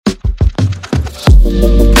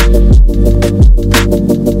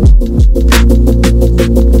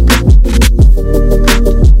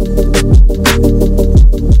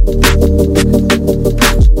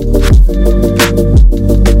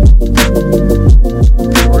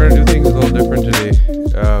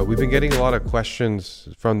lot of questions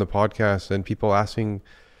from the podcast and people asking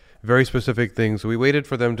very specific things. So we waited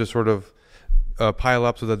for them to sort of pile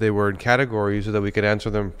up so that they were in categories so that we could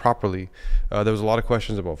answer them properly. There was a lot of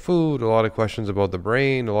questions about food, a lot of questions about the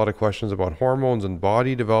brain, a lot of questions about hormones and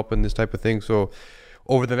body development, this type of thing. So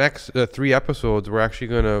over the next 3 episodes, we're actually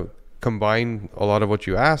going to combine a lot of what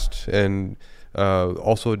you asked and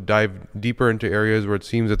also dive deeper into areas where it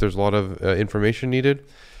seems that there's a lot of information needed.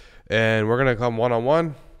 And we're going to come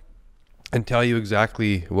one-on-one and tell you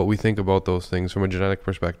exactly what we think about those things from a genetic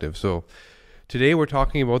perspective. So today we're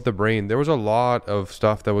talking about the brain. There was a lot of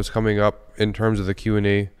stuff that was coming up in terms of the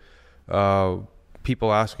Q&A.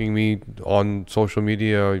 People asking me on social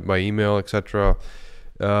media, by email, etc.,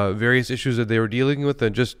 various issues that they were dealing with,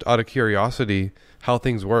 and just out of curiosity, how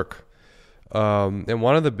things work. And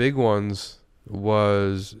one of the big ones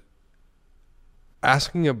was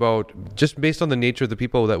asking about, just based on the nature of the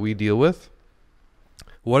people that we deal with,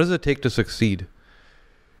 what does it take to succeed?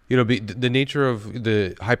 You know, the nature of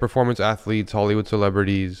the high performance athletes, Hollywood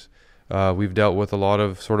celebrities. We've dealt with a lot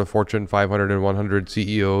of sort of Fortune 500 and 100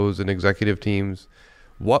 CEOs and executive teams.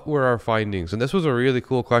 What were our findings? And this was a really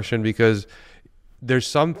cool question because there's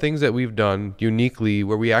some things that we've done uniquely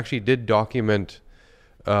where we actually did document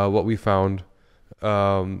what we found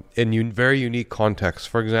in very unique contexts.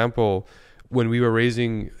 For example, when we were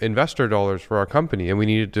raising investor dollars for our company and we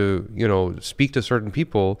needed to, speak to certain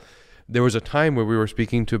people, there was a time where we were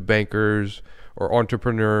speaking to bankers or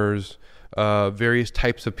entrepreneurs, various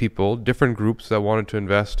types of people, different groups that wanted to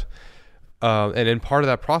invest. And in part of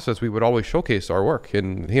that process, we would always showcase our work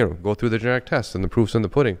and, go through the genetic tests and the proofs in the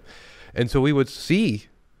pudding. And so we would see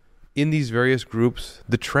in these various groups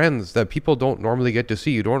the trends that people don't normally get to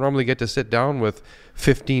see. You don't normally get to sit down with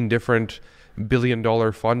 15 different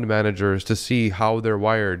billion-dollar fund managers to see how they're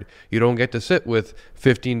wired. You don't get to sit with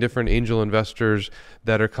 15 different angel investors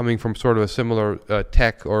that are coming from sort of a similar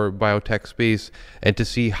tech or biotech space and to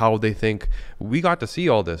see how they think. We got to see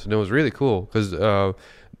all this, and it was really cool because the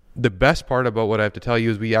best part about what I have to tell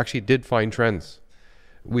you is we actually did find trends.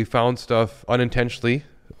 We found stuff unintentionally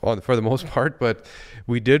for the most part, but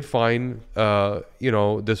we did find,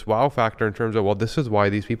 this wow factor in terms of, well, this is why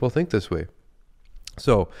these people think this way.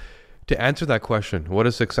 So to answer that question, what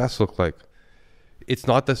does success look like? It's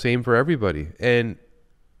not the same for everybody. And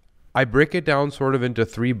I break it down sort of into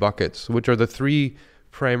 3 buckets, which are the 3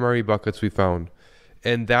 primary buckets we found.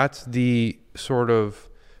 And that's the sort of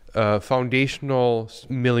foundational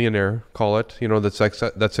millionaire, call it,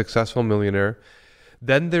 that successful millionaire.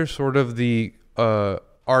 Then there's sort of the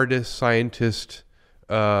artist, scientist,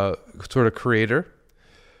 sort of creator.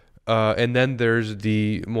 And then there's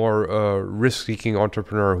the more risk-seeking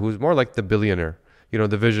entrepreneur who's more like the billionaire,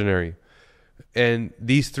 the visionary. And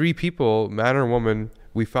these 3 people, man or woman,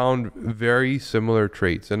 we found very similar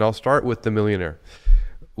traits. And I'll start with the millionaire.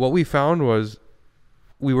 What we found was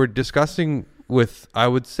we were discussing with, I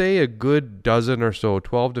would say, a good dozen or so,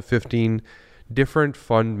 12 to 15 different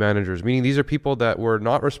fund managers, meaning these are people that were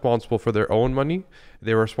not responsible for their own money.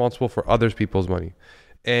 They were responsible for other people's money.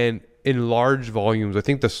 And in large volumes, I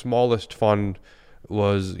think the smallest fund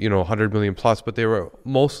was, 100 million plus, but they were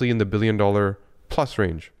mostly in the $1 billion plus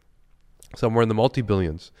range, somewhere in the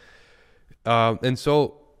multi-billions. And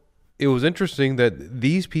so it was interesting that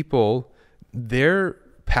these people, their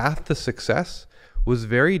path to success was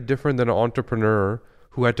very different than an entrepreneur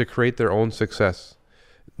who had to create their own success.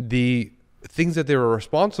 The things that they were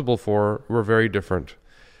responsible for were very different.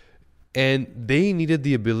 And they needed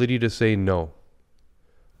the ability to say no.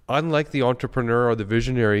 Unlike the entrepreneur or the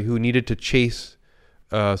visionary who needed to chase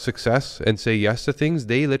success and say yes to things,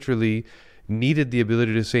 they literally needed the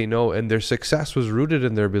ability to say no, and their success was rooted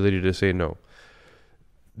in their ability to say no.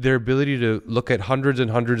 Their ability to look at hundreds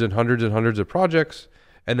and hundreds and hundreds and hundreds of projects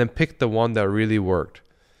and then pick the one that really worked.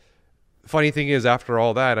 Funny thing is, after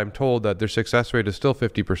all that, I'm told that their success rate is still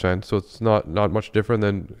 50%, so it's not much different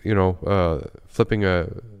than, flipping a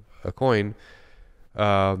coin,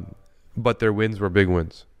 but their wins were big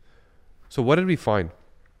wins. So what did we find?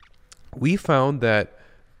 We found that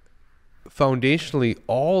foundationally,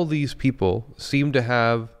 all these people seem to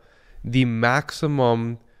have the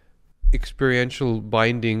maximum experiential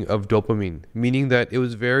binding of dopamine, meaning that it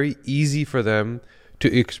was very easy for them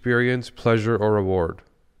to experience pleasure or reward.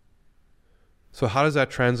 So how does that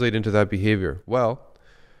translate into that behavior? Well,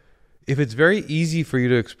 if it's very easy for you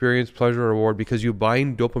to experience pleasure or reward because you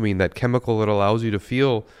bind dopamine, that chemical that allows you to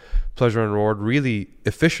feel pleasure and reward really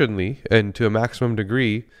efficiently and to a maximum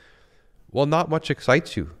degree, well, not much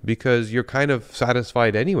excites you because you're kind of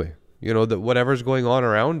satisfied anyway. That whatever's going on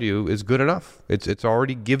around you is good enough. It's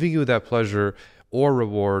already giving you that pleasure or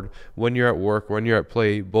reward, when you're at work, when you're at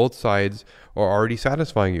play, both sides are already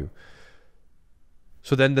satisfying you.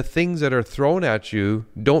 So then the things that are thrown at you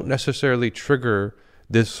don't necessarily trigger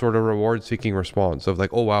this sort of reward seeking response of like,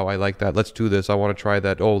 oh wow, I like that, let's do this, I want to try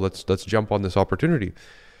that, oh let's jump on this opportunity.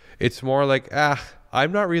 It's more like,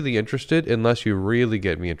 I'm not really interested unless you really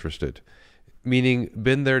get me interested. Meaning,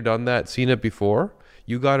 been there, done that, seen it before.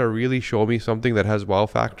 You got to really show me something that has wow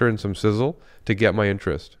factor and some sizzle to get my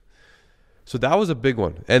interest. So that was a big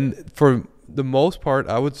one. And for the most part,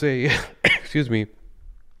 I would say, excuse me,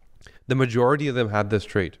 the majority of them had this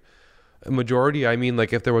trait. A majority, I mean,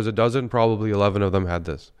 like if there was a dozen, probably 11 of them had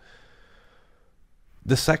this.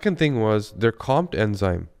 The second thing was their COMT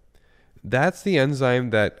enzyme. That's the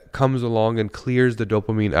enzyme that comes along and clears the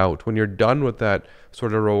dopamine out when you're done with that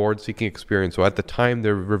sort of reward-seeking experience. So at the time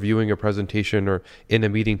they're reviewing a presentation or in a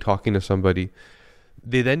meeting talking to somebody,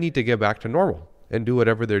 they then need to get back to normal and do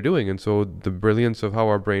whatever they're doing. And so the brilliance of how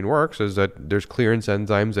our brain works is that there's clearance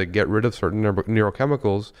enzymes that get rid of certain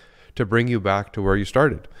neurochemicals to bring you back to where you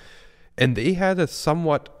started. And they had a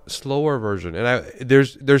somewhat slower version. And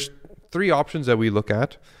there's three options that we look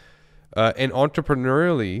at. And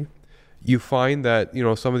entrepreneurially, you find that, you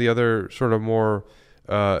know, some of the other sort of more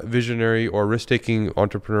visionary or risk-taking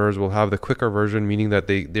entrepreneurs will have the quicker version, meaning that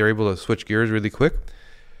they're able to switch gears really quick.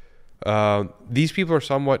 These people are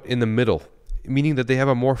somewhat in the middle, meaning that they have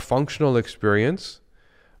a more functional experience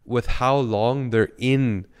with how long they're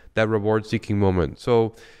in that reward-seeking moment.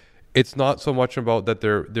 So it's not so much about that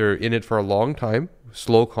they're in it for a long time,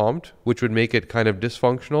 slow COMT, which would make it kind of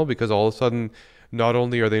dysfunctional because all of a sudden, not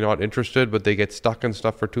only are they not interested, but they get stuck in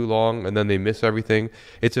stuff for too long and then they miss everything.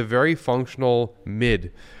 It's a very functional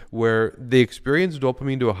mid where they experience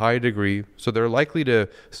dopamine to a high degree. So they're likely to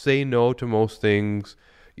say no to most things,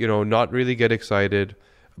 you know, not really get excited.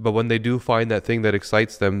 But when they do find that thing that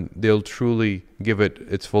excites them, they'll truly give it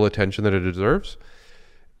its full attention that it deserves.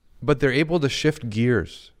 But they're able to shift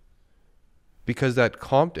gears because that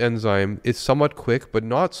COMT enzyme is somewhat quick, but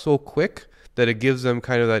not so quick that it gives them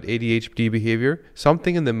kind of that ADHD behavior,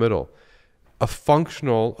 something in the middle, a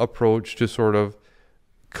functional approach to sort of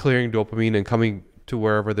clearing dopamine and coming to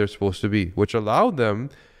wherever they're supposed to be, which allowed them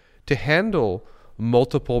to handle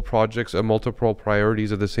multiple projects and multiple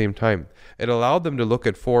priorities at the same time. It allowed them to look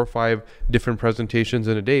at 4 or 5 different presentations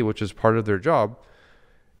in a day, which is part of their job,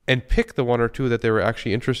 and pick the one or two that they were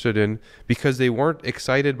actually interested in because they weren't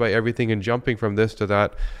excited by everything and jumping from this to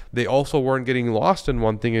that. They also weren't getting lost in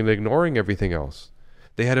one thing and ignoring everything else.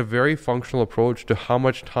 They had a very functional approach to how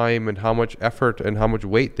much time and how much effort and how much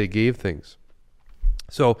weight they gave things.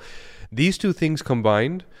 So these two things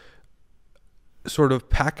combined sort of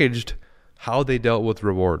packaged how they dealt with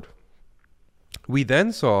reward. We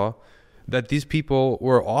then saw that these people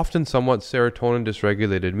were often somewhat serotonin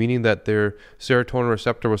dysregulated, meaning that their serotonin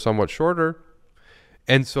receptor was somewhat shorter.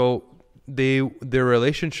 And so their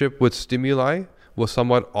relationship with stimuli was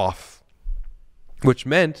somewhat off, which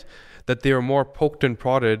meant that they were more poked and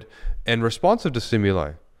prodded and responsive to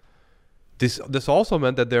stimuli. This also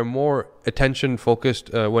meant that they're more attention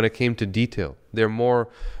focused when it came to detail. They're more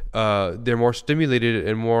stimulated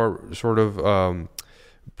and more sort of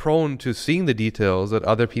prone to seeing the details that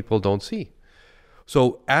other people don't see.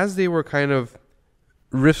 So as they were kind of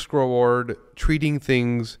risk reward, treating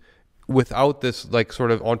things without this like sort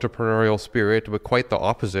of entrepreneurial spirit, but quite the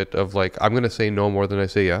opposite of like, I'm going to say no more than I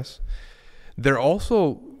say yes. They're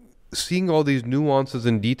also seeing all these nuances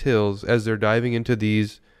and details as they're diving into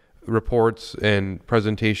these reports and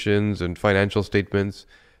presentations and financial statements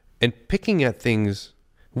and picking at things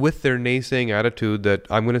with their naysaying attitude that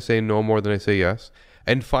I'm going to say no more than I say yes,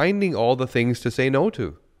 and finding all the things to say no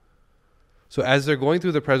to. So as they're going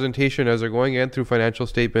through the presentation, as they're going in through financial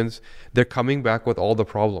statements, they're coming back with all the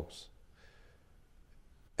problems.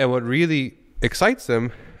 And what really excites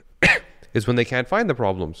them is when they can't find the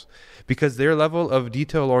problems, because their level of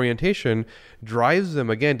detail orientation drives them,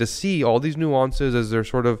 again, to see all these nuances as they're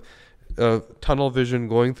sort of tunnel vision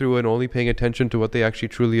going through and only paying attention to what they actually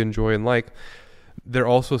truly enjoy and like. They're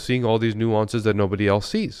also seeing all these nuances that nobody else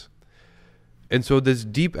sees. And so this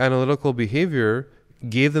deep analytical behavior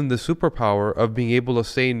gave them the superpower of being able to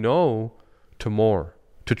say no to more,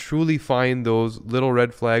 to truly find those little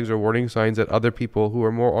red flags or warning signs that other people who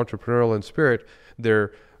are more entrepreneurial in spirit,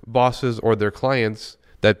 their bosses or their clients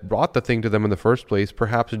that brought the thing to them in the first place,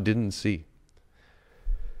 perhaps didn't see.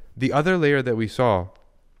 The other layer that we saw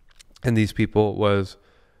in these people was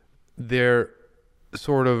their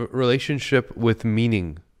sort of relationship with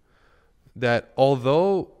meaning. That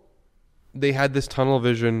although they had this tunnel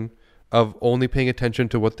vision of only paying attention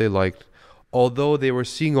to what they liked, although they were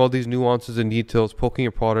seeing all these nuances and details, poking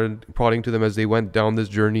and prodding to them as they went down this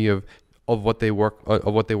journey of what they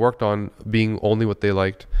worked on being only what they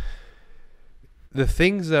liked, the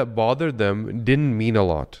things that bothered them didn't mean a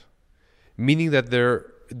lot. Meaning that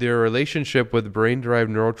their relationship with brain-derived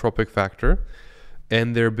neurotrophic factor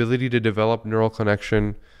and their ability to develop neural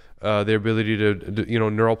connection, their ability to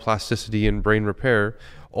neuroplasticity and brain repair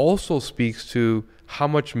also speaks to how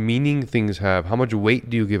much meaning things have. How much weight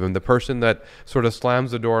do you give them? The person that sort of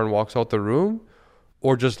slams the door and walks out the room,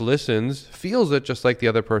 or just listens, feels it just like the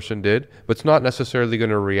other person did, but it's not necessarily going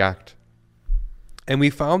to react. And we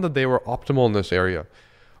found that they were optimal in this area.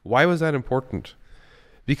 Why was that important?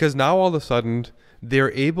 Because now all of a sudden,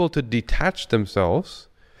 they're able to detach themselves,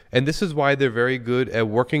 and this is why they're very good at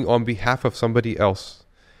working on behalf of somebody else.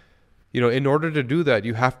 In order to do that,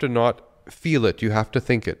 you have to not feel it, you have to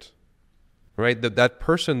think it. Right? That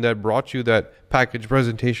person that brought you that package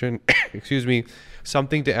presentation,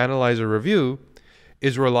 something to analyze or review,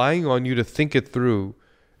 is relying on you to think it through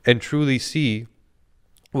and truly see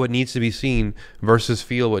what needs to be seen versus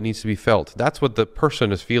feel what needs to be felt. That's what the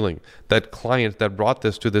person is feeling. That client that brought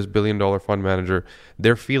this to this $1 billion fund manager,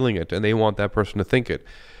 they're feeling it and they want that person to think it.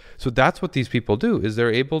 So that's what these people do, is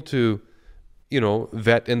they're able to,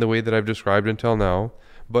 vet in the way that I've described until now,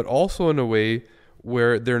 but also in a way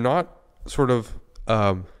where they're not sort of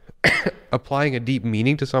applying a deep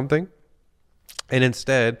meaning to something, and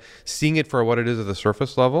instead seeing it for what it is at the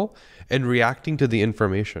surface level and reacting to the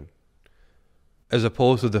information as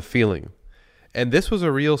opposed to the feeling. And this was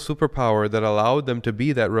a real superpower that allowed them to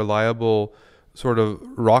be that reliable sort of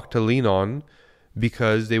rock to lean on,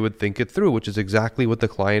 because they would think it through, which is exactly what the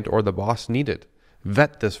client or the boss needed.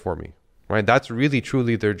 Vet this for me, right? That's really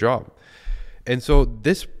truly their job. And so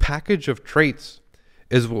this package of traits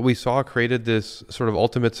is what we saw created this sort of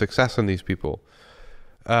ultimate success in these people.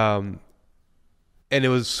 And it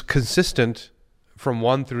was consistent from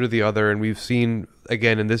one through to the other. And we've seen,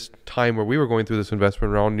 again, in this time where we were going through this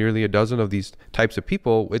investment round, nearly a dozen of these types of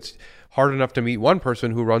people. It's hard enough to meet one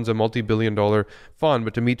person who runs a multi-billion-dollar fund,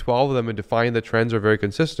 but to meet 12 of them and to find the trends are very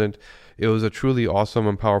consistent, it was a truly awesome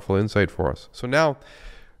and powerful insight for us. So now,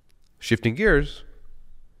 shifting gears,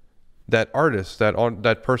 that artist,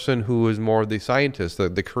 that person who is more the scientist,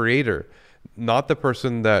 the creator, not the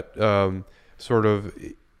person that sort of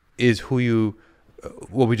is who you,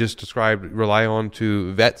 what we just described, rely on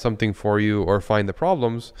to vet something for you or find the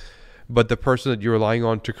problems, but the person that you're relying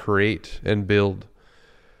on to create and build.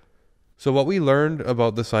 So what we learned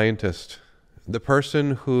about the scientist, the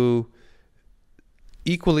person who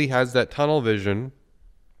equally has that tunnel vision,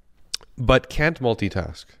 but can't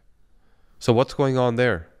multitask. So what's going on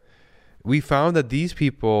there? We found that these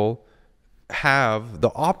people have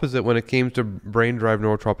the opposite when it came to brain-derived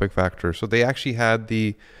neurotrophic factor. So they actually had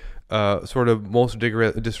the sort of most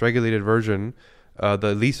dysregulated version,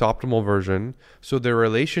 the least optimal version. So their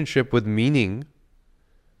relationship with meaning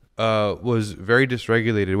was very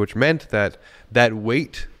dysregulated, which meant that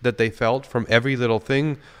weight that they felt from every little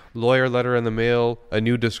thing, lawyer letter in the mail, a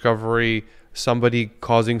new discovery, somebody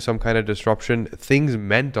causing some kind of disruption, things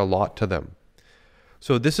meant a lot to them.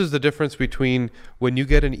 So this is the difference between when you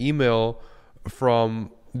get an email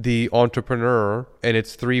from the entrepreneur and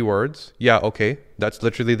it's 3 words. Yeah, okay, that's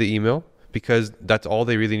literally the email because that's all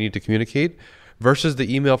they really need to communicate, versus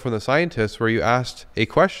the email from the scientist where you asked a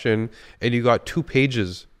question and you got 2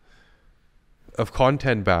 pages of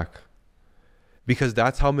content back, because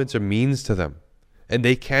that's how much it means to them. And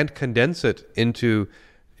they can't condense it into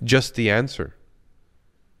just the answer.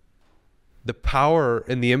 The power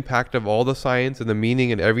and the impact of all the science and the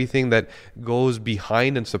meaning and everything that goes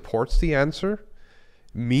behind and supports the answer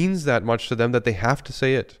means that much to them that they have to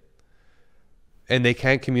say it. And they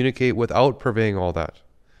can't communicate without purveying all that.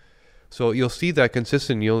 So you'll see that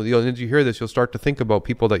consistent. As you hear this, you'll start to think about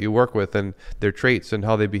people that you work with and their traits and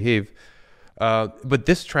how they behave. But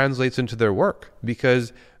this translates into their work,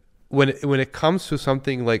 because when it comes to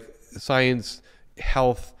something like science,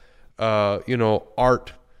 health,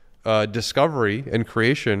 art, discovery and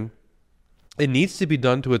creation, it needs to be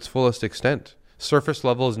done to its fullest extent. Surface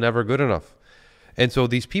level is never good enough. And so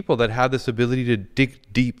these people that have this ability to dig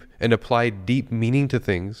deep and apply deep meaning to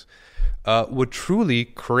things would truly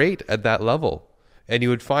create at that level. And you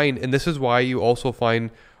would find, and this is why you also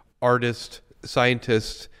find artists,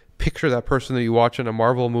 scientists, picture that person that you watch in a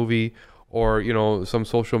Marvel movie or, some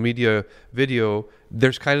social media video,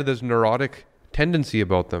 there's kind of this neurotic tendency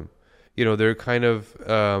about them. They're kind of,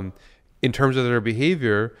 in terms of their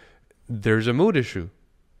behavior, there's a mood issue.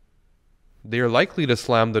 They are likely to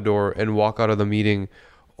slam the door and walk out of the meeting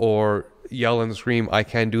or yell and scream, I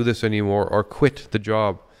can't do this anymore, or quit the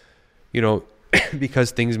job,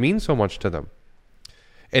 because things mean so much to them.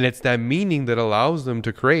 And it's that meaning that allows them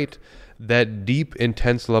to create that deep,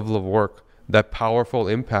 intense level of work, that powerful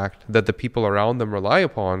impact that the people around them rely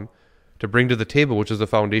upon to bring to the table, which is the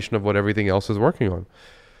foundation of what everything else is working on.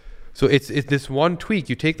 So it's this one tweak.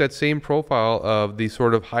 You take that same profile of the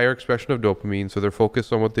sort of higher expression of dopamine, so they're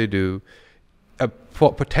focused on what they do,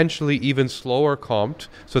 potentially even slower comped,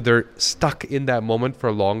 so they're stuck in that moment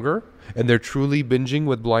for longer, and they're truly binging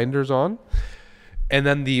with blinders on. And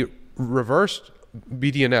then the reversed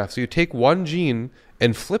BDNF. So you take one gene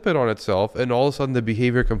and flip it on itself, and all of a sudden the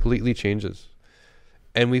behavior completely changes.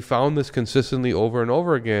 And we found this consistently over and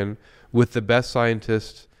over again with the best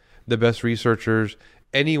scientists, the best researchers,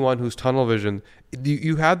 anyone who's tunnel vision.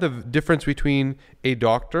 You have the difference between a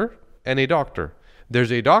doctor and a doctor.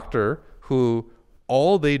 There's a doctor who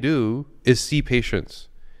all they do is see patients,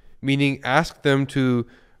 meaning ask them to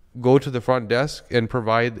go to the front desk and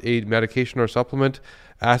provide a medication or supplement,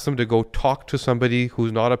 ask them to go talk to somebody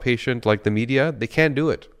who's not a patient like the media. They can't do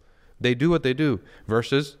it. They do what they do.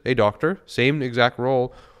 Versus a doctor, same exact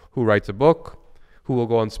role, who writes a book, who will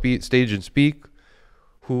go on stage and speak,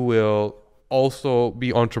 who will also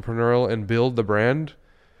be entrepreneurial and build the brand.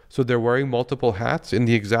 So they're wearing multiple hats in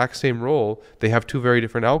the exact same role. They have two very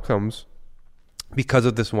different outcomes because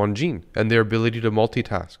of this one gene and their ability to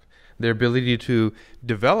multitask, their ability to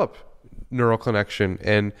develop neural connection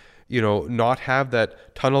and not have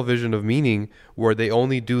that tunnel vision of meaning where they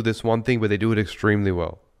only do this one thing, but they do it extremely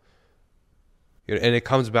well. And it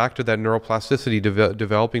comes back to that neuroplasticity,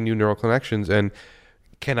 developing new neural connections. And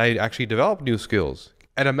can I actually develop new skills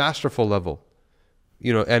at a masterful level,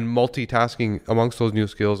 and multitasking amongst those new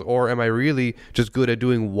skills? Or am I really just good at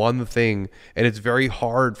doing one thing, and it's very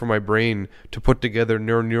hard for my brain to put together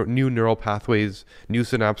new neural pathways, new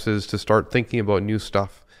synapses to start thinking about new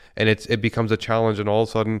stuff? And it becomes a challenge, and all of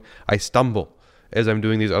a sudden I stumble as I'm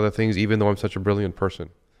doing these other things, even though I'm such a brilliant person.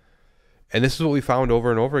 And this is what we found over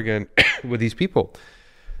and over again with these people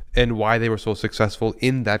and why they were so successful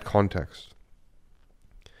in that context.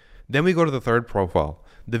 Then we go to the third profile,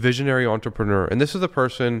 the visionary entrepreneur. And this is the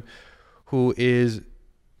person who is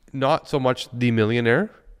not so much the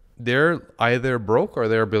millionaire. They're either broke or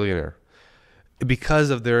they're a billionaire because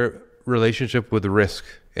of their relationship with risk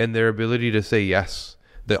and their ability to say yes.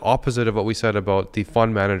 The opposite of what we said about the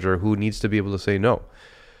fund manager who needs to be able to say no.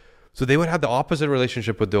 So they would have the opposite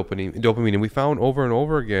relationship with dopamine. And we found over and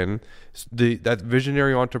over again that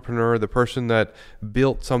visionary entrepreneur, the person that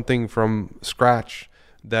built something from scratch,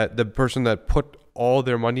 that the person that put all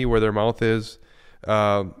their money where their mouth is,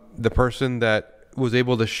 the person that was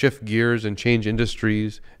able to shift gears and change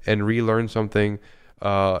industries and relearn something,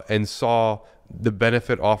 and saw the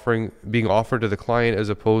benefit being offered to the client as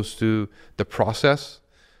opposed to the process.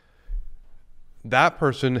 That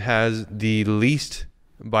person has the least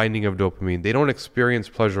binding of dopamine. They don't experience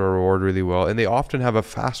pleasure or reward really well, and they often have a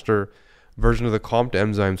faster version of the COMT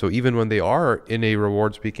enzyme. So even when they are in a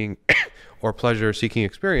reward seeking or pleasure seeking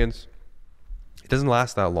experience, it doesn't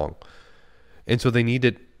last that long. And so they need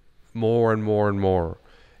it more and more and more.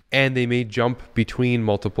 And they may jump between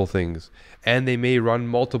multiple things, and they may run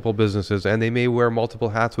multiple businesses, and they may wear multiple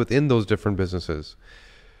hats within those different businesses.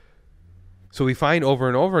 So we find over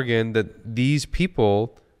and over again that these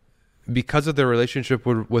people, because of their relationship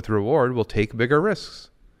with reward, will take bigger risks.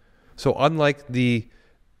 So unlike the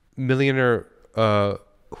millionaire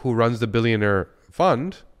who runs the billionaire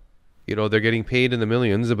fund, they're getting paid in the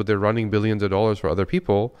millions, but they're running billions of dollars for other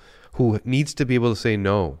people, who needs to be able to say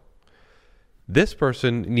no. This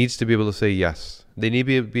person needs to be able to say yes. They need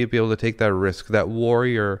to be able to take that risk, that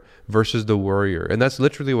warrior versus the worrier. And that's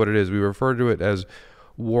literally what it is. We refer to it as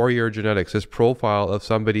warrior genetics, this profile of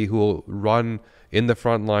somebody who will run in the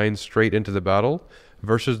front line straight into the battle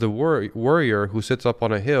versus the warrior who sits up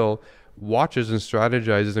on a hill, watches and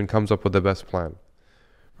strategizes and comes up with the best plan.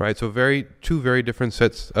 Right? So two very different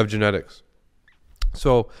sets of genetics.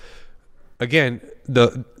 So again,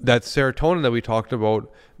 that serotonin that we talked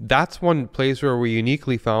about, that's one place where we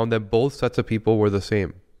uniquely found that both sets of people were the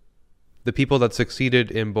same. The people that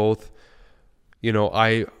succeeded in both,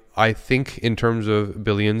 I think in terms of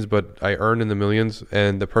billions, but I earn in the millions.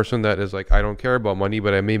 And the person that is like, I don't care about money,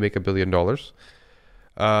 but I may make $1 billion.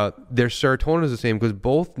 Their serotonin is the same because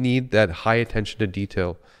both need that high attention to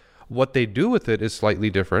detail. What they do with it is slightly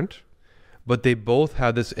different, but they both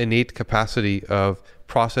have this innate capacity of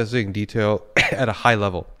processing detail at a high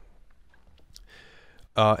level.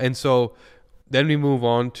 And so then we move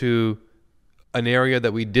on to an area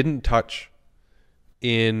that we didn't touch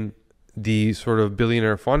in the sort of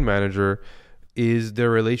billionaire fund manager is their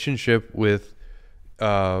relationship with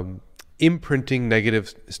imprinting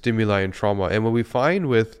negative stimuli and trauma. And what we find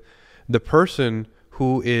with the person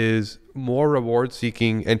who is more reward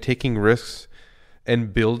seeking and taking risks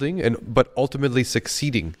and building but ultimately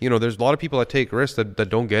succeeding. There's a lot of people that take risks that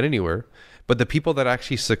don't get anywhere, but the people that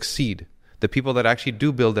actually succeed, the people that actually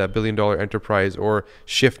do build that $1 billion enterprise or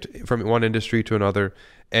shift from one industry to another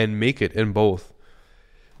and make it in both,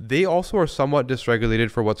 they also are somewhat dysregulated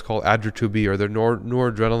for what's called adrenaline or their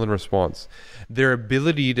noradrenaline response, their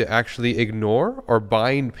ability to actually ignore or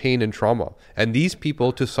bind pain and trauma. And these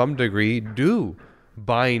people, to some degree, do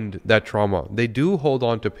bind that trauma. They do hold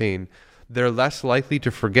on to pain. They're less likely to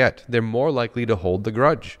forget. They're more likely to hold the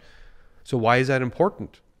grudge. So why is that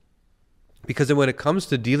important? Because when it comes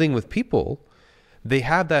to dealing with people, they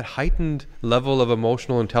have that heightened level of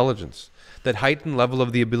emotional intelligence, that heightened level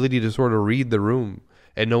of the ability to sort of read the room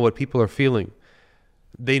and know what people are feeling.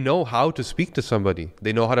 They know how to speak to somebody.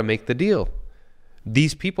 They know how to make the deal.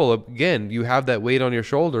 These people, again, you have that weight on your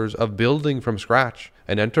shoulders of building from scratch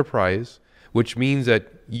an enterprise, which means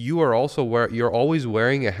that you're always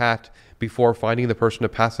wearing a hat before finding the person to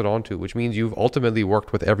pass it on to, which means you've ultimately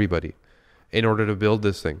worked with everybody in order to build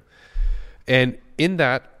this thing. And in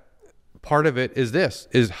that, part of it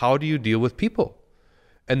is how do you deal with people?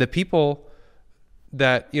 And the people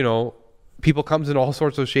that, people comes in all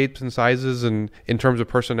sorts of shapes and sizes and in terms of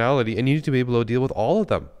personality, and you need to be able to deal with all of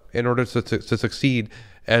them in order to succeed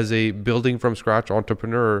as a building from scratch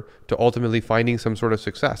entrepreneur to ultimately finding some sort of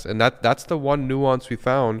success. And that's the one nuance we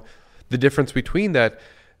found, the difference between that,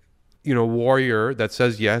 warrior that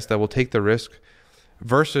says yes, that will take the risk,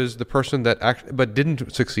 versus the person that but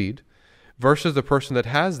didn't succeed, versus the person that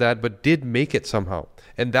has that but did make it somehow.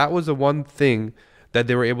 And that was the one thing that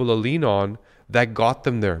they were able to lean on that got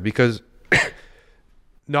them there, because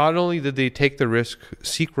not only did they take the risk,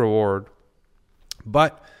 seek reward,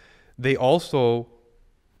 but they also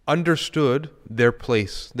understood their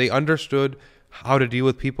place. They understood how to deal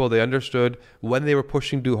with people. They understood when they were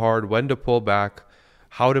pushing too hard, when to pull back,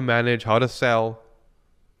 how to manage, how to sell,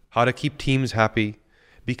 how to keep teams happy,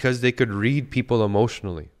 because they could read people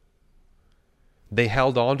emotionally. They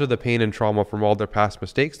held on to the pain and trauma from all their past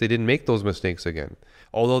mistakes. They didn't make those mistakes again.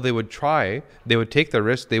 Although they would try, they would take the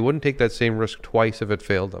risk. They wouldn't take that same risk twice if it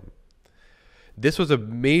failed them. This was a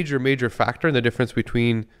major, major factor in the difference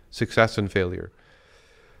between success and failure.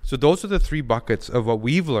 So those are the three buckets of what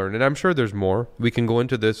we've learned. And I'm sure there's more. We can go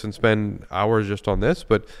into this and spend hours just on this.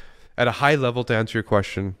 But at a high level, to answer your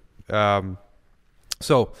question.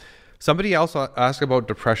 So somebody else asked about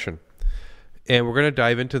depression. And we're going to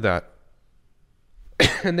dive into that.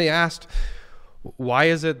 And they asked, why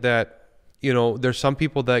is it that, there's some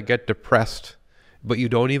people that get depressed, but you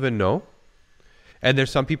don't even know? And there's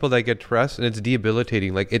some people that get depressed and it's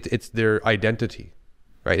debilitating. Like it's their identity,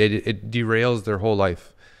 right? It derails their whole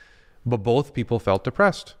life. But both people felt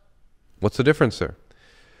depressed. What's the difference there?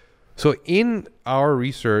 So in our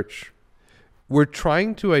research, we're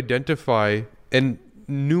trying to identify and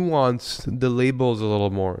nuance the labels a little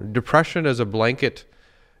more. Depression as a blanket,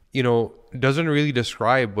 doesn't really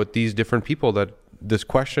describe what these different people that this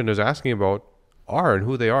question is asking about are and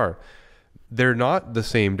who they are. They're not the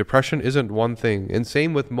same. Depression isn't one thing. And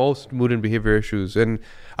same with most mood and behavior issues. And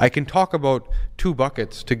I can talk about two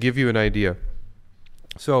buckets to give you an idea.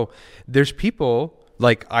 So there's people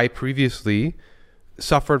like I previously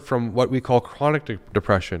suffered from what we call chronic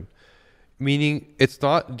depression, meaning it's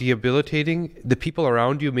not debilitating. The people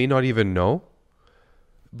around you may not even know,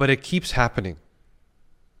 but it keeps happening.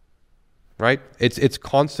 Right? It's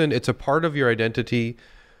constant. It's a part of your identity,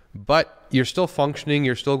 but you're still functioning.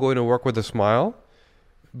 You're still going to work with a smile.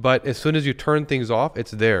 But as soon as you turn things off, it's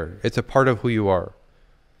there. It's a part of who you are.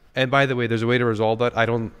 And by the way, there's a way to resolve that. I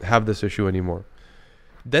don't have this issue anymore.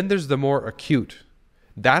 Then there's the more acute.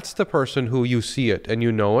 That's the person who you see it and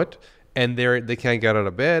you know it, and they can't get out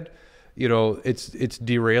of bed. It's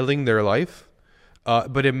derailing their life.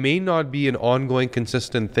 But it may not be an ongoing,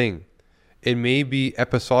 consistent thing. It may be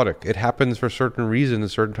episodic. It happens for certain reasons, a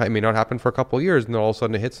certain time. It may not happen for a couple of years, and then all of a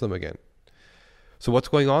sudden it hits them again. So what's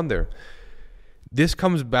going on there? This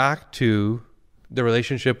comes back to the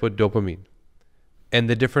relationship with dopamine and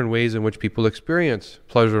the different ways in which people experience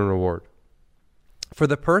pleasure and reward. For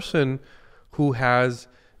the person who has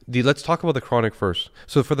let's talk about the chronic first.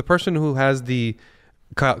 So for the person who has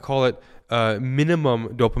call it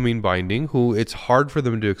minimum dopamine binding, who it's hard for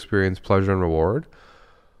them to experience pleasure and reward,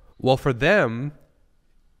 well, for them,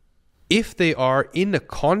 if they are in a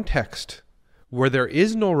context where there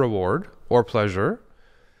is no reward or pleasure,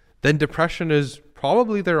 then depression is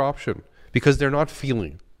probably their option because they're not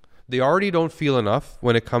feeling. They already don't feel enough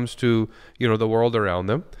when it comes to, the world around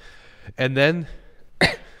them. And then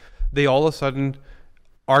they all of a sudden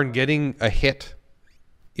aren't getting a hit,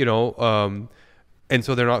 and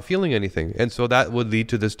so they're not feeling anything. And so that would lead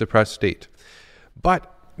to this depressed state.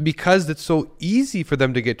 But because it's so easy for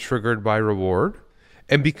them to get triggered by reward,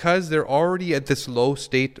 and because they're already at this low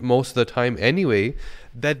state most of the time anyway,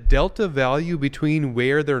 that delta value between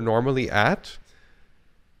where they're normally at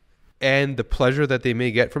and the pleasure that they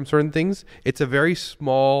may get from certain things, it's a very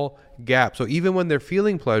small gap. So even when they're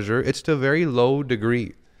feeling pleasure, it's to a very low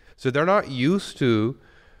degree. So they're not used to,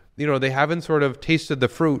 they haven't sort of tasted the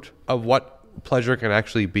fruit of what pleasure can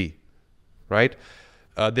actually be, right?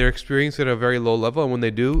 They're experiencing it at a very low level, and when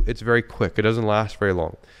they do, it's very quick. It doesn't last very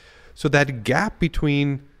long. So that gap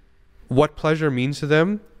between what pleasure means to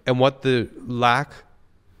them and what the lack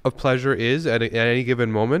of pleasure is at any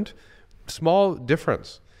given moment, small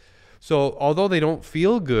difference. So although they don't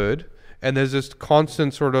feel good, and there's this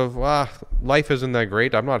constant sort of, life isn't that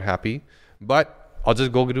great, I'm not happy, but I'll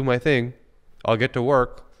just go do my thing. I'll get to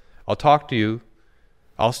work. I'll talk to you.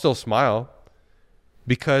 I'll still smile,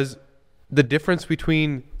 because the difference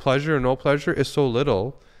between pleasure and no pleasure is so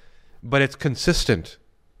little, but it's consistent.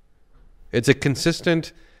 It's a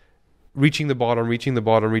consistent reaching the bottom,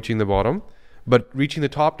 but reaching the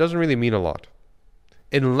top doesn't really mean a lot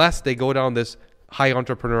unless they go down this high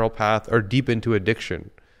entrepreneurial path or deep into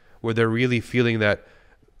addiction, where they're really feeling that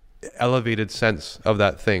elevated sense of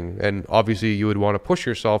that thing. And obviously you would want to push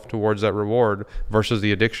yourself towards that reward versus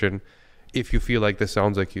the addiction if you feel like this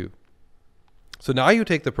sounds like you. So now you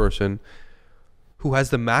take the person who has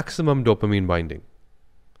the maximum dopamine binding,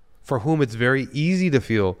 for whom it's very easy to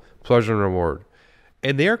feel pleasure and reward,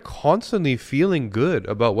 and they're constantly feeling good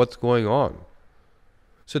about what's going on.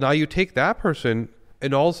 So now you take that person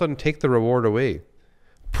and all of a sudden take the reward away.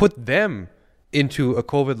 Put them into a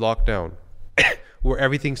COVID lockdown where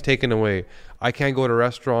everything's taken away. I can't go to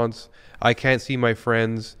restaurants. I can't see my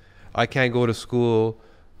friends. I can't go to school.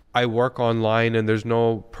 I work online and there's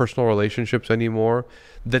no personal relationships anymore.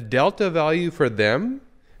 The delta value for them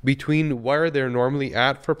between where they're normally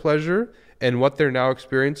at for pleasure and what they're now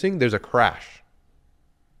experiencing, there's a crash.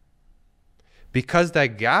 Because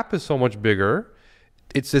that gap is so much bigger,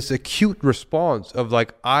 it's this acute response of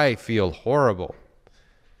like, I feel horrible.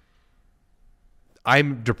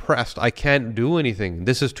 I'm depressed. I can't do anything.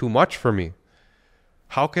 This is too much for me.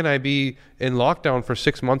 How can I be in lockdown for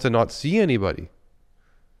 6 months and not see anybody?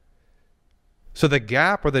 So the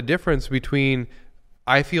gap or the difference between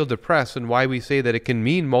I feel depressed and why we say that it can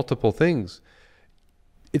mean multiple things.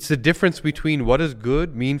 It's the difference between what does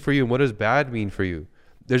good mean for you and what does bad mean for you.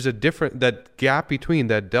 There's that gap between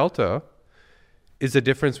that delta is the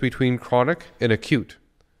difference between chronic and acute,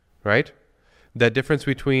 right? That difference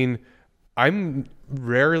between I'm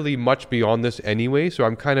rarely much beyond this anyway, so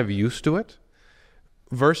I'm kind of used to it,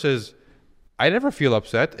 versus I never feel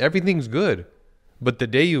upset. Everything's good. But the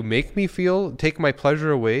day you make me take my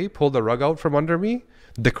pleasure away, pull the rug out from under me,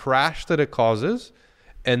 the crash that it causes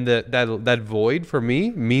and that void for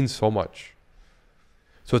me means so much.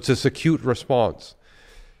 So it's this acute response.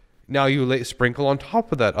 Now you sprinkle on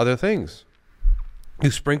top of that other things.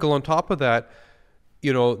 You sprinkle on top of that,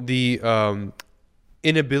 the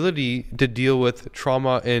inability to deal with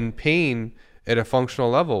trauma and pain at a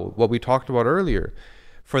functional level, what we talked about earlier.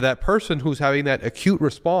 For that person who's having that acute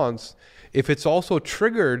response, if it's also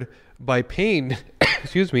triggered by pain,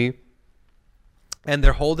 excuse me, and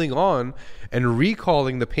they're holding on and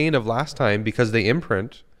recalling the pain of last time because they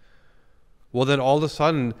imprint, well, then all of a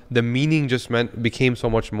sudden the meaning became so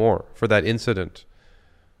much more for that incident,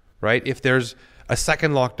 right? If there's a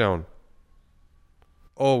second lockdown,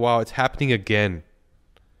 oh wow, it's happening again,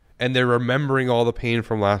 and they're remembering all the pain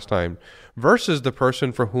from last time, versus the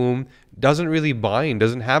person for whom doesn't really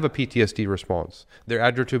doesn't have a PTSD response. Their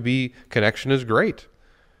adder to be connection is great.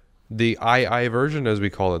 The I version, as we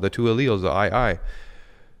call it, the two alleles, the I.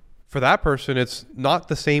 For that person, it's not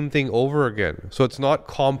the same thing over again. So it's not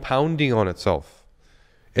compounding on itself.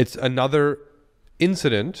 It's another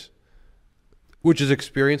incident which is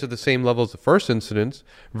experienced at the same level as the first incident,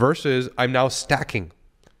 versus I'm now stacking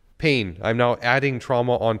pain. I'm now adding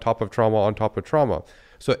trauma on top of trauma on top of trauma.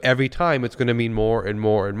 So every time it's going to mean more and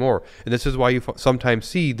more and more. And this is why you sometimes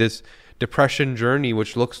see this depression journey,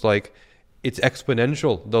 which looks like it's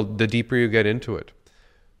exponential the deeper you get into it.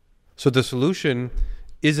 So the solution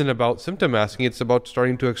isn't about symptom masking. It's about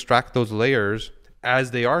starting to extract those layers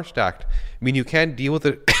as they are stacked. I mean, you can't deal with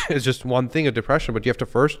it as just one thing of depression, but you have to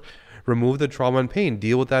first remove the trauma and pain.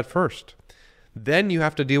 Deal with that first. Then you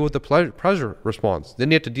have to deal with the pleasure response.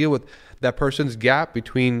 Then you have to deal with that person's gap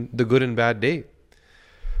between the good and bad day.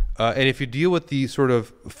 And if you deal with the sort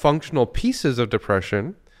of functional pieces of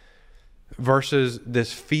depression, versus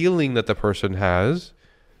this feeling that the person has,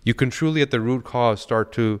 you can truly at the root cause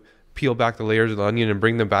start to peel back the layers of the onion and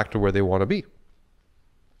bring them back to where they want to be.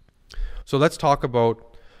 So let's talk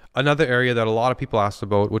about another area that a lot of people ask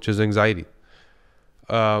about, which is anxiety.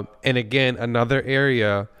 And again, another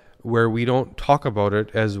area where we don't talk about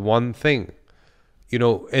it as one thing.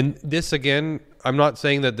 And this, again, I'm not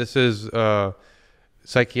saying that this is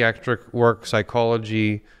psychiatric work,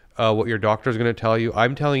 psychology, what your doctor is going to tell you.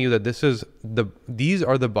 I'm telling you that these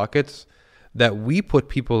are the buckets that we put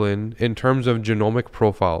people in terms of genomic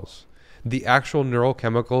profiles, the actual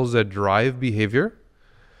neurochemicals that drive behavior,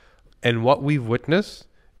 and what we've witnessed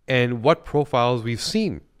and what profiles we've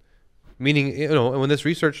seen. Meaning, when this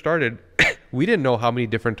research started, we didn't know how many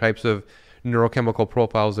different types of neurochemical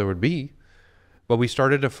profiles there would be, but we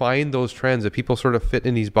started to find those trends that people sort of fit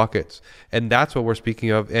in these buckets. And that's what we're speaking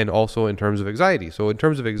of, and also in terms of anxiety. So in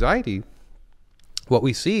terms of anxiety, what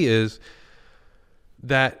we see is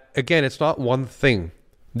that, again, it's not one thing.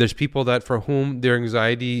 There's people that for whom their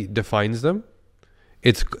anxiety defines them.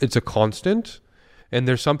 It's a constant. And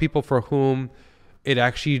there's some people for whom it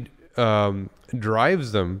actually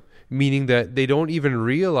drives them, meaning that they don't even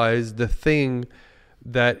realize the thing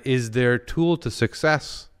that is their tool to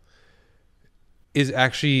success is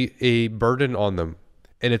actually a burden on them,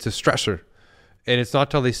 and it's a stressor. And it's not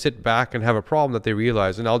till they sit back and have a problem that they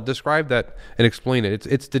realize. And I'll describe that and explain it.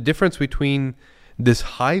 It's the difference between this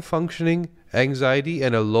high functioning anxiety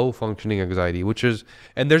and a low functioning anxiety,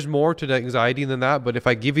 and there's more to the anxiety than that. But if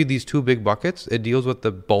I give you these two big buckets, it deals with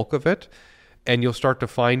the bulk of it, and you'll start to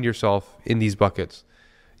find yourself in these buckets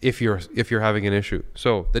if you're having an issue.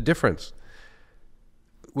 So the difference,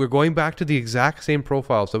 we're going back to the exact same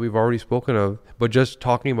profiles that we've already spoken of, but just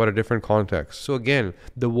talking about a different context. So again,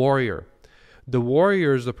 the warrior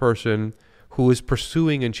is the person who is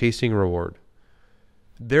pursuing and chasing reward.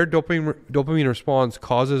 Their dopamine response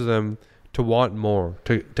causes them to want more,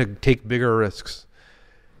 to take bigger risks.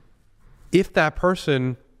 If that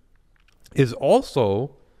person is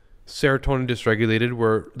also serotonin dysregulated,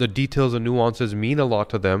 where the details and nuances mean a lot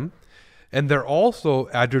to them, and they're also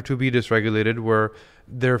adrenal dysregulated, where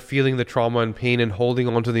they're feeling the trauma and pain and holding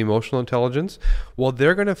on to the emotional intelligence, well,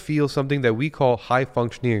 they're going to feel something that we call high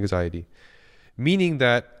functioning anxiety, meaning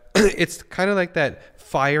that it's kind of like that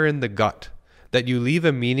fire in the gut, that you leave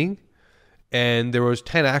a meeting and there was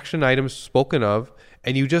 10 action items spoken of,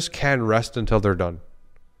 and you just can't rest until they're done.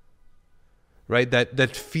 Right?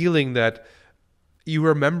 That feeling that you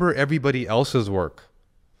remember everybody else's work.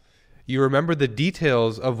 You remember the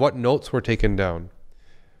details of what notes were taken down.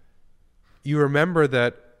 You remember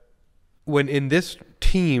that when in this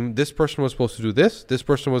team, this person was supposed to do this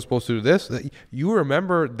person was supposed to do this, that you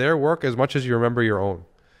remember their work as much as you remember your own.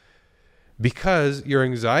 Because your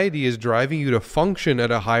anxiety is driving you to function at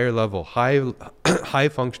a higher level, high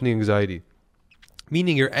functioning anxiety.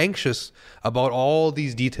 Meaning you're anxious about all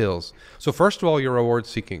these details. So first of all, you're reward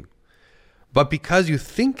seeking. But because you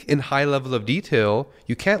think in high level of detail,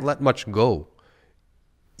 you can't let much go.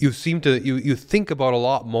 You think about a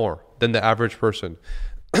lot more than the average person.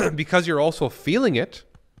 Because you're also feeling it,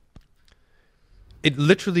 it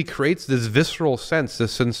literally creates this visceral sense,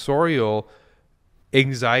 this sensorial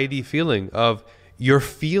anxiety feeling of you're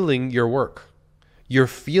feeling your work. You're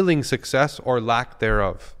feeling success or lack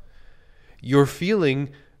thereof. You're feeling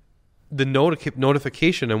the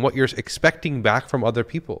notification and what you're expecting back from other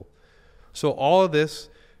people. So all of this,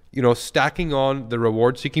 stacking on the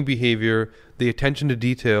reward-seeking behavior, the attention to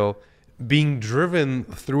detail, being driven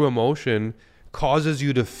through emotion causes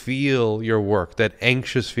you to feel your work, that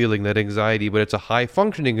anxious feeling, that anxiety, but it's a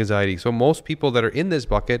high-functioning anxiety. So most people that are in this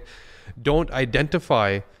bucket don't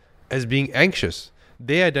identify as being anxious.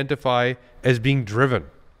 They identify as being driven.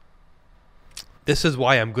 This is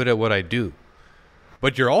why I'm good at what I do.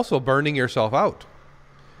 But you're also burning yourself out.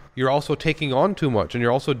 You're also taking on too much, and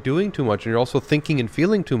you're also doing too much, and you're also thinking and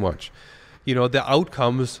feeling too much. The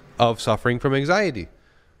outcomes of suffering from anxiety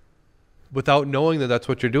without knowing that that's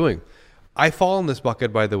what you're doing. I fall in this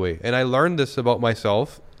bucket, by the way, and I learned this about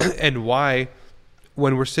myself and why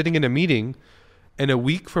when we're sitting in a meeting and a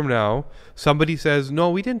week from now, somebody says, no,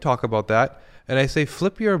 we didn't talk about that. And I say,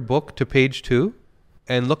 flip your book to page 2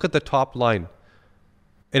 and look at the top line.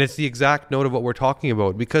 And it's the exact note of what we're talking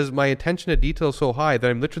about, because my attention to detail is so high that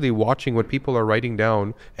I'm literally watching what people are writing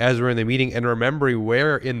down as we're in the meeting and remembering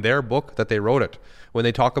where in their book that they wrote it when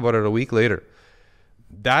they talk about it a week later.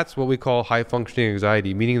 That's what we call high functioning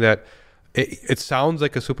anxiety, meaning that it sounds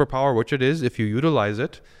like a superpower, which it is if you utilize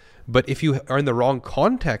it. But if you are in the wrong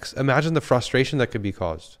context, imagine the frustration that could be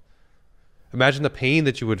caused. Imagine the pain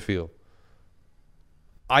that you would feel.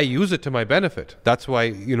 I use it to my benefit. That's why,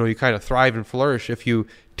 you kind of thrive and flourish. If you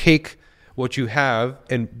take what you have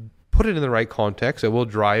and put it in the right context, it will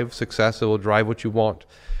drive success. It will drive what you want.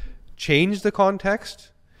 Change the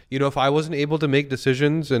context. If I wasn't able to make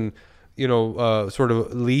decisions and, sort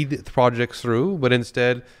of lead projects through, but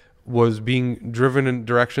instead was being driven in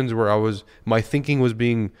directions where my thinking was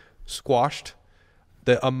being squashed,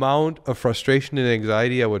 the amount of frustration and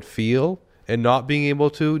anxiety I would feel and not being able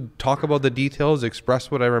to talk about the details,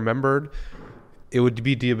 express what I remembered, it would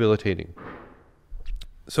be debilitating.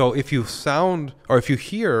 So if you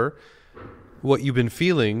hear what you've been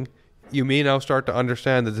feeling, you may now start to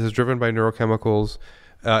understand that this is driven by neurochemicals,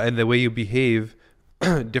 and the way you behave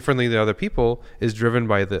differently than other people is driven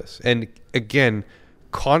by this. And again,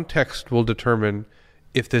 context will determine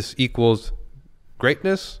if this equals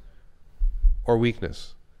greatness or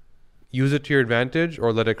weakness. Use it to your advantage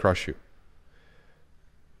or let it crush you.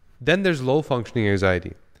 Then there's low functioning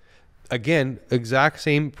anxiety. Again, exact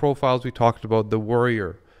same profiles we talked about: the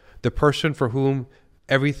worrier, the person for whom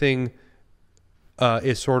everything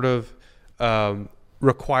is sort of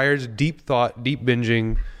requires deep thought, deep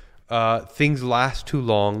binging. Things last too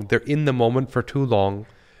long. They're in the moment for too long,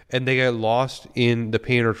 and they get lost in the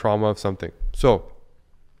pain or trauma of something. So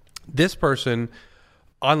this person,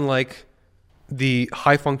 unlike the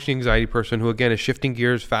high functioning anxiety person, who again is shifting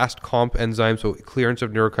gears, fast comp enzymes, so clearance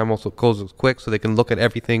of neurochemicals is quick, so they can look at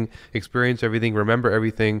everything, experience everything, remember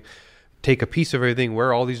everything, take a piece of everything,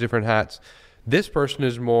 wear all these different hats. This person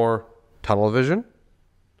is more tunnel vision,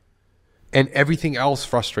 and everything else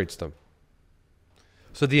frustrates them.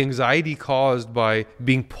 So the anxiety caused by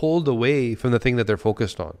being pulled away from the thing that they're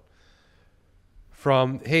focused on.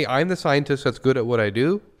 From, hey, I'm the scientist that's good at what I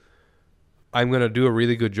do. I'm going to do a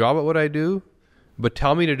really good job at what I do, but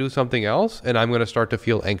tell me to do something else and I'm going to start to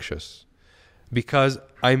feel anxious because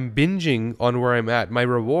I'm binging on where I'm at. My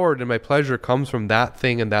reward and my pleasure comes from that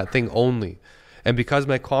thing and that thing only. And because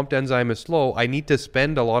my COMT enzyme is slow, I need to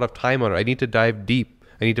spend a lot of time on it. I need to dive deep.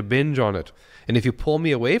 I need to binge on it. And if you pull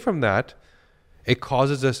me away from that, it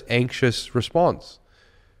causes this anxious response.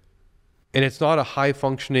 And it's not a high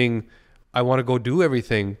functioning, I want to go do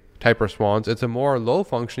everything type response. It's a more low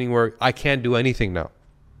functioning where I can't do anything now.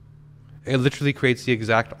 It literally creates the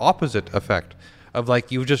exact opposite effect of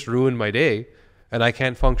like, you've just ruined my day and I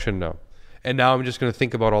can't function now. And now I'm just going to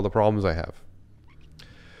think about all the problems I have.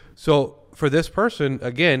 So for this person,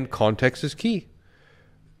 again, context is key.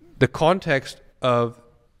 The context of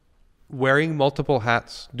wearing multiple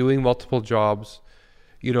hats, doing multiple jobs,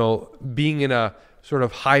 being in a sort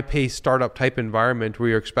of high-paced startup type environment where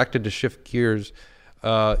you're expected to shift gears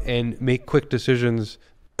and make quick decisions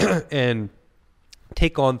and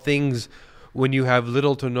take on things when you have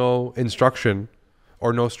little to no instruction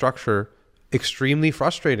or no structure, extremely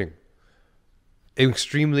frustrating,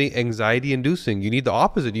 extremely anxiety-inducing. You need the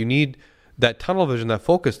opposite. You need that tunnel vision, that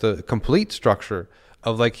focus, the complete structure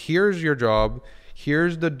of like, here's your job,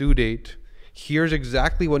 here's the due date, here's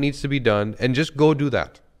exactly what needs to be done, and just go do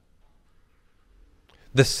that.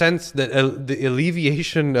 The sense that the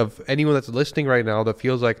alleviation of anyone that's listening right now that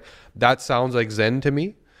feels like that sounds like Zen to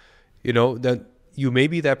me, that you may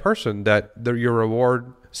be that person that your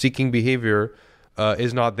reward seeking behavior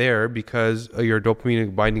is not there because your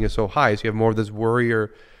dopamine binding is so high. So you have more of this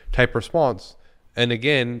worrier type response. And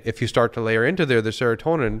again, if you start to layer into there the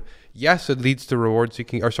serotonin, yes, it leads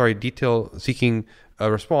to detail seeking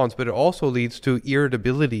response, but it also leads to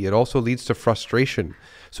irritability. It also leads to frustration.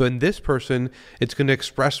 So in this person, it's going to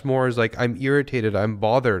express more as like, I'm irritated, I'm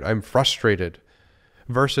bothered, I'm frustrated,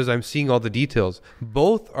 versus I'm seeing all the details.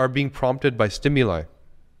 Both are being prompted by stimuli.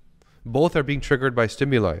 Both are being triggered by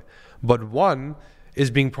stimuli. But one is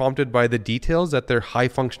being prompted by the details that their high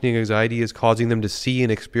functioning anxiety is causing them to see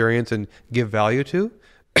and experience and give value to.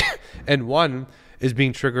 And one is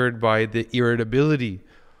being triggered by the irritability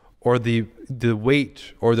or the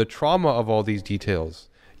weight or the trauma of all these details.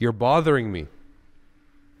 You're bothering me.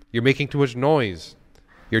 You're making too much noise.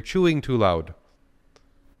 You're chewing too loud.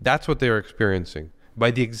 That's what they're experiencing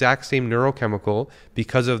by the exact same neurochemical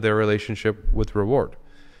because of their relationship with reward.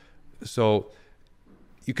 So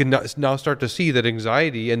you can now start to see that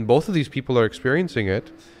anxiety, and both of these people are experiencing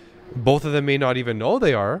it. Both of them may not even know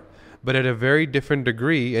they are, but at a very different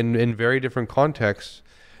degree and in very different contexts,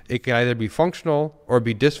 it can either be functional or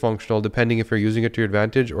be dysfunctional, depending if you're using it to your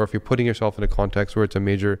advantage or if you're putting yourself in a context where it's a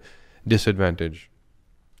major disadvantage.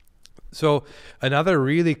 So another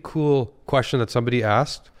really cool question that somebody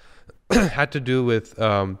asked had to do with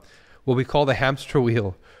what we call the hamster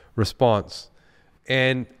wheel response.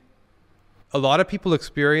 And a lot of people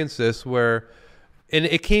experience this where And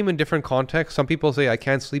it came in different contexts. Some people say I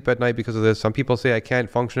can't sleep at night because of this. Some people say I can't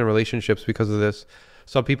function in relationships because of this.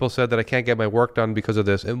 Some people said that I can't get my work done because of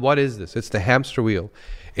this. And what is this? It's the hamster wheel.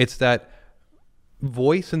 It's that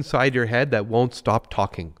voice inside your head that won't stop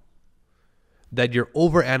talking, that you're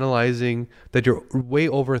overanalyzing, that you're way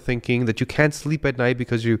overthinking, that you can't sleep at night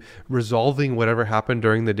because you're resolving whatever happened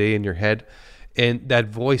during the day in your head. And that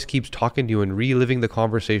voice keeps talking to you and reliving the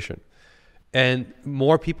conversation. And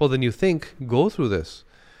more people than you think go through this,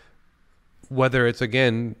 whether it's,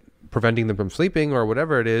 again, preventing them from sleeping or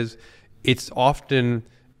whatever it is. It's often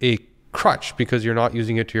a crutch because you're not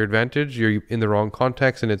using it to your advantage. You're in the wrong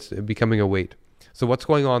context and it's becoming a weight. So what's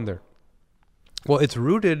going on there? Well, it's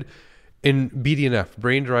rooted in BDNF,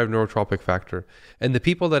 brain-derived neurotrophic factor. And the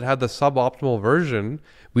people that had the suboptimal version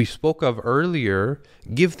we spoke of earlier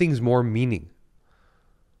give things more meaning.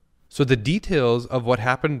 So the details of what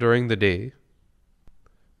happened during the day,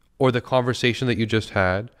 or the conversation that you just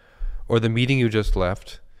had, or the meeting you just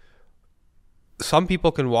left, some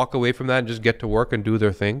people can walk away from that and just get to work and do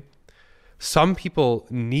their thing. Some people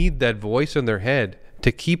need that voice in their head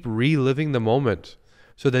to keep reliving the moment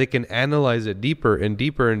so that they can analyze it deeper and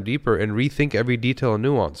deeper and deeper and rethink every detail and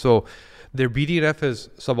nuance. So their BDNF is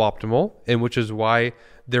suboptimal, and which is why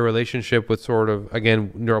their relationship with sort of,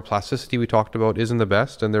 again, neuroplasticity we talked about isn't the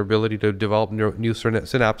best, and their ability to develop new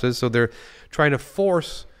synapses. So they're trying to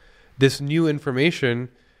force this new information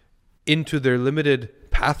into their limited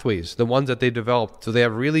pathways, the ones that they developed. So they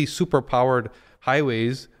have really super powered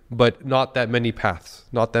highways, but not that many paths,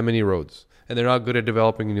 not that many roads. And they're not good at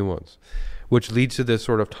developing new ones, which leads to this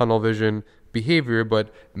sort of tunnel vision behavior,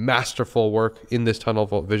 but masterful work in this tunnel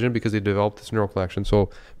vision because they developed this neural connection so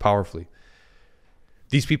powerfully.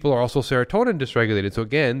 These people are also serotonin dysregulated. So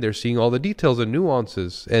again, they're seeing all the details and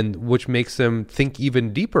nuances, and which makes them think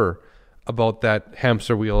even deeper about that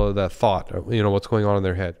hamster wheel or that thought, or, what's going on in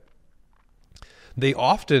their head. They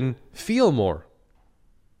often feel more,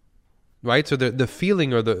 right? So the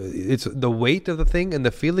feeling, or it's the weight of the thing and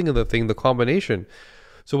the feeling of the thing, the combination.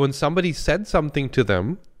 So when somebody said something to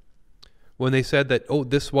them, when they said that, oh,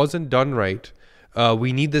 this wasn't done right,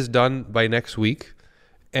 we need this done by next week,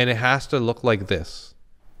 and it has to look like this,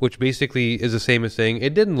 which basically is the same as saying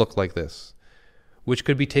it didn't look like this, which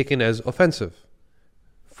could be taken as offensive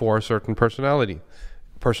for a certain personality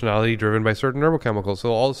driven by certain neurochemicals.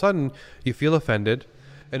 So all of a sudden you feel offended,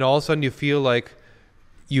 and all of a sudden you feel like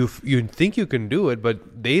you think you can do it,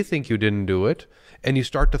 but they think you didn't do it, and you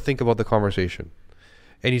start to think about the conversation,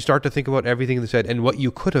 and you start to think about everything they said and what you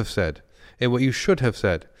could have said and what you should have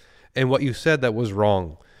said and what you said that was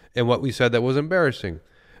wrong and what we said that was embarrassing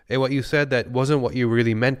and what you said that wasn't what you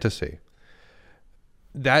really meant to say.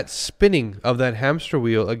 That spinning of that hamster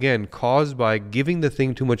wheel, again, caused by giving the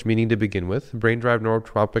thing too much meaning to begin with, brain-derived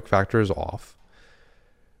neurotrophic factor is off.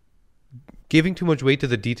 Giving too much weight to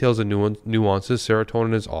the details and nuances,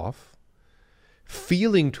 serotonin is off.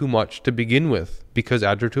 Feeling too much to begin with because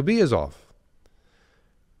adrenocortical is off.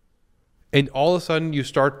 And all of a sudden you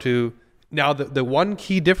start to, now the one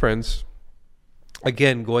key difference,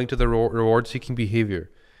 again, going to the reward-seeking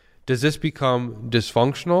behavior, does this become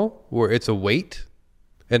dysfunctional where it's a weight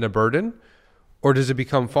and a burden, or does it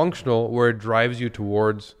become functional where it drives you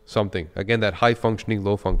towards something? Again, that high functioning,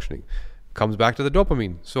 low functioning comes back to the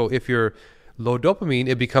dopamine. So if you're low dopamine,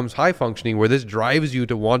 it becomes high functioning where this drives you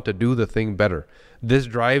to want to do the thing better. This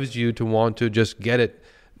drives you to want to just get it,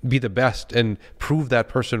 be the best and prove that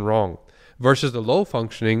person wrong, versus the low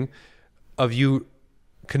functioning of you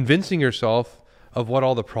convincing yourself of what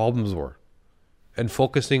all the problems were and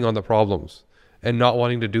focusing on the problems and not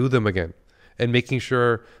wanting to do them again. And making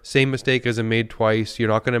sure same mistake isn't made twice. You're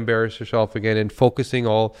not going to embarrass yourself again, and focusing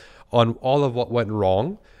on all of what went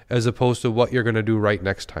wrong as opposed to what you're going to do right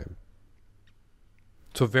next time.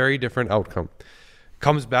 So very different outcome.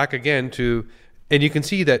 Comes back again to, and you can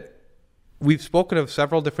see that we've spoken of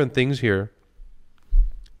several different things here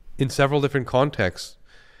in several different contexts.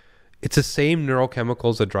 It's the same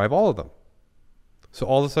neurochemicals that drive all of them. So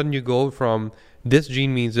all of a sudden you go from this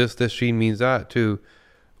gene means this gene means that, to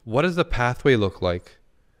what does the pathway look like?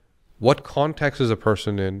 What context is a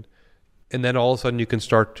person in? And then all of a sudden you can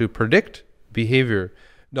start to predict behavior.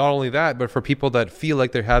 Not only that, but for people that feel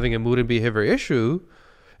like they're having a mood and behavior issue,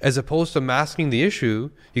 as opposed to masking the issue,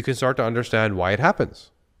 you can start to understand why it happens.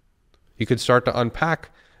 You can start to unpack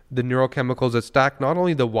the neurochemicals that stack not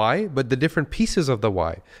only the why, but the different pieces of the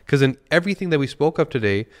why. Because in everything that we spoke of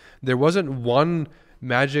today, there wasn't one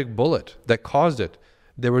magic bullet that caused it.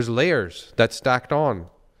 There was layers that stacked on.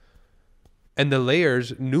 And the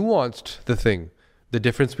layers nuanced the thing. The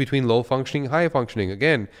difference between low functioning and high functioning.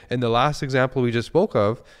 Again, in the last example we just spoke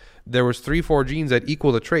of, there was 3-4 genes that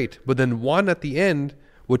equal the trait, but then one at the end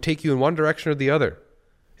would take you in one direction or the other.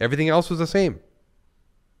 Everything else was the same.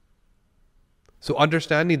 So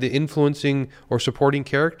understanding the influencing or supporting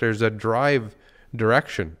characters that drive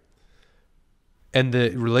direction and the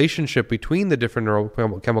relationship between the different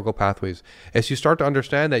neurochemical pathways, as you start to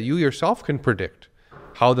understand that you yourself can predict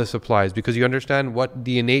how this applies, because you understand what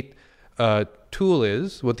the innate tool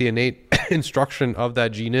is, what the innate instruction of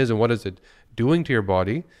that gene is, and what is it doing to your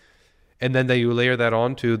body, and then that you layer that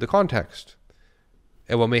onto the context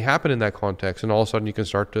and what may happen in that context, and all of a sudden you can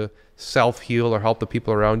start to self-heal or help the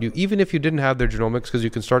people around you, even if you didn't have their genomics, because you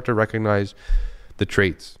can start to recognize the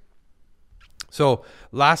traits. So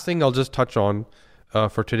last thing I'll just touch on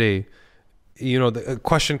for today, the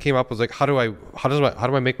question came up was like, how do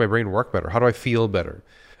I make my brain work better? How do I feel better?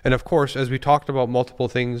 And of course, as we talked about multiple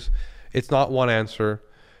things, it's not one answer,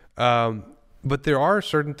 but there are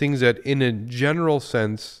certain things that in a general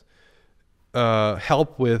sense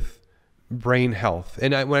help with brain health.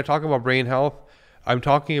 And when I talk about brain health, I'm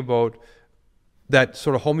talking about that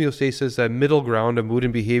sort of homeostasis, that middle ground of mood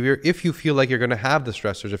and behavior. If you feel like you're going to have the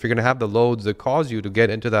stressors, if you're going to have the loads that cause you to get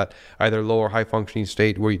into that either low or high functioning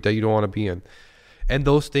state that you don't want to be in. And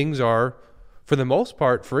those things are, for the most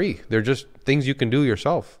part, free. They're just things you can do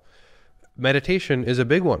yourself. Meditation is a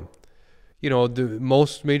big one.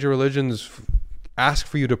 Most major religions ask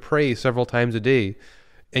for you to pray several times a day.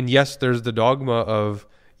 And yes, there's the dogma of,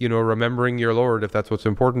 remembering your Lord, if that's what's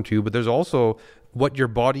important to you, but there's also what your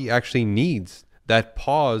body actually needs, that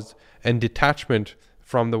pause and detachment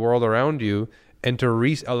from the world around you, and to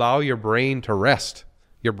allow your brain to rest.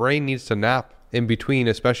 Your brain needs to nap in between,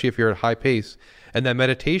 especially if you're at high pace. And that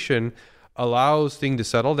meditation allows things to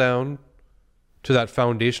settle down to that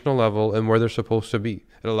foundational level and where they're supposed to be.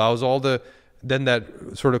 It allows then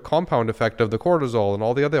that sort of compound effect of the cortisol and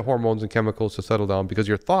all the other hormones and chemicals to settle down, because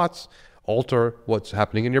your thoughts alter what's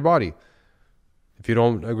happening in your body. If you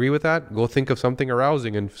don't agree with that, go think of something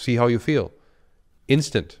arousing and see how you feel.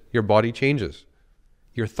 Instant, your body changes.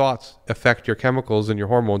 Your thoughts affect your chemicals and your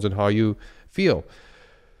hormones and how you feel.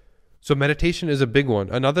 So meditation is a big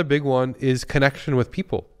one. Another big one is connection with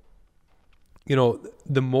people.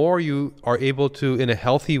 The more you are able to, in a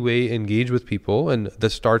healthy way, engage with people, and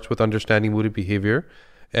this starts with understanding mood and behavior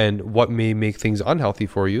and what may make things unhealthy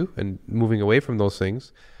for you and moving away from those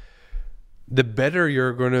things, the better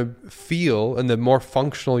you're going to feel and the more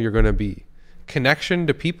functional you're going to be. Connection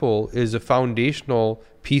to people is a foundational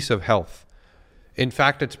piece of health. In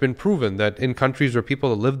fact, it's been proven that in countries where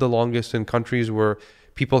people live the longest, in countries where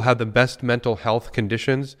people have the best mental health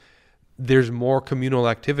conditions, there's more communal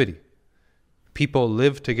activity. People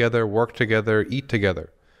live together, work together, eat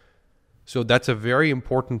together. So that's a very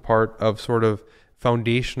important part of sort of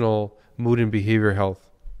foundational mood and behavior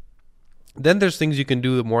health. Then there's things you can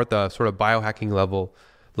do more at the sort of biohacking level,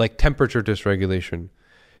 like temperature dysregulation,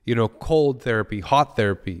 cold therapy, hot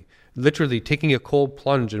therapy, literally taking a cold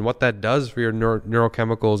plunge and what that does for your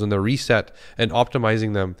neurochemicals and the reset and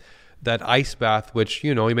optimizing them. That ice bath, which,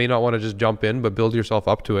 you may not want to just jump in, but build yourself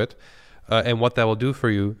up to it, and what that will do for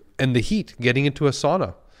you. And the heat, getting into a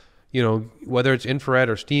sauna, whether it's infrared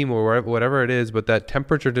or steam or whatever it is, but that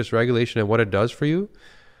temperature dysregulation and what it does for you,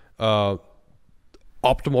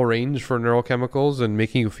 optimal range for neurochemicals and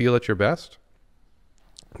making you feel at your best.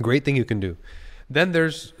 Great thing you can do. Then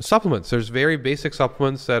there's supplements. There's very basic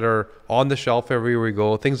supplements that are on the shelf everywhere we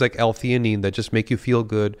go. Things like L-theanine that just make you feel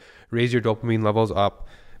good, raise your dopamine levels up,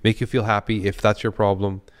 make you feel happy if that's your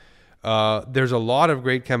problem. There's a lot of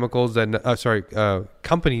great chemicals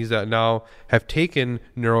companies that now have taken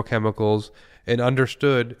neurochemicals and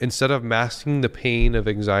understood, instead of masking the pain of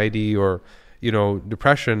anxiety or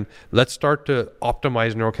depression, let's start to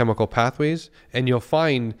optimize neurochemical pathways, and you'll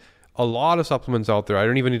find a lot of supplements out there. I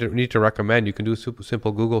don't even need to recommend. You can do a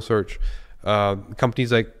simple Google search.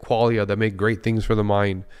 Companies like Qualia that make great things for the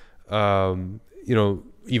mind.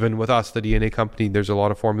 Even with us, the DNA company, there's a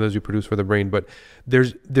lot of formulas we produce for the brain. But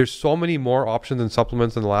there's so many more options and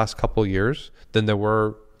supplements in the last couple of years than there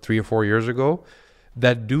were 3 or 4 years ago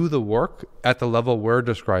that do the work at the level we're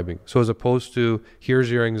describing. So as opposed to, here's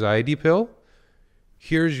your anxiety pill,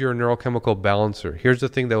 here's your neurochemical balancer. Here's the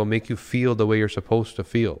thing that will make you feel the way you're supposed to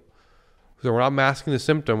feel. So we're not masking the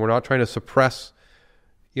symptom. We're not trying to suppress,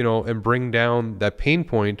 and bring down that pain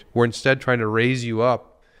point. We're instead trying to raise you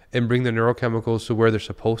up and bring the neurochemicals to where they're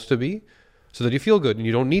supposed to be so that you feel good and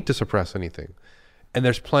you don't need to suppress anything. And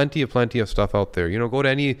there's plenty of stuff out there. Go to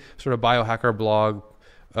any sort of biohacker blog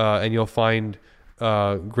and you'll find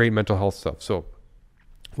great mental health stuff. So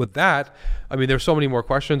with that, there's so many more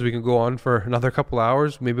questions. We can go on for another couple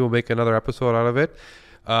hours. Maybe we'll make another episode out of it.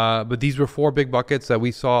 But these were 4 big buckets that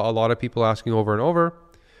we saw a lot of people asking over and over.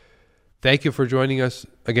 Thank you for joining us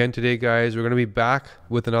again today, guys. We're going to be back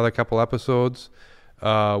with another couple episodes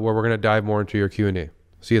where we're going to dive more into your Q&A.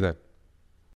 See you then.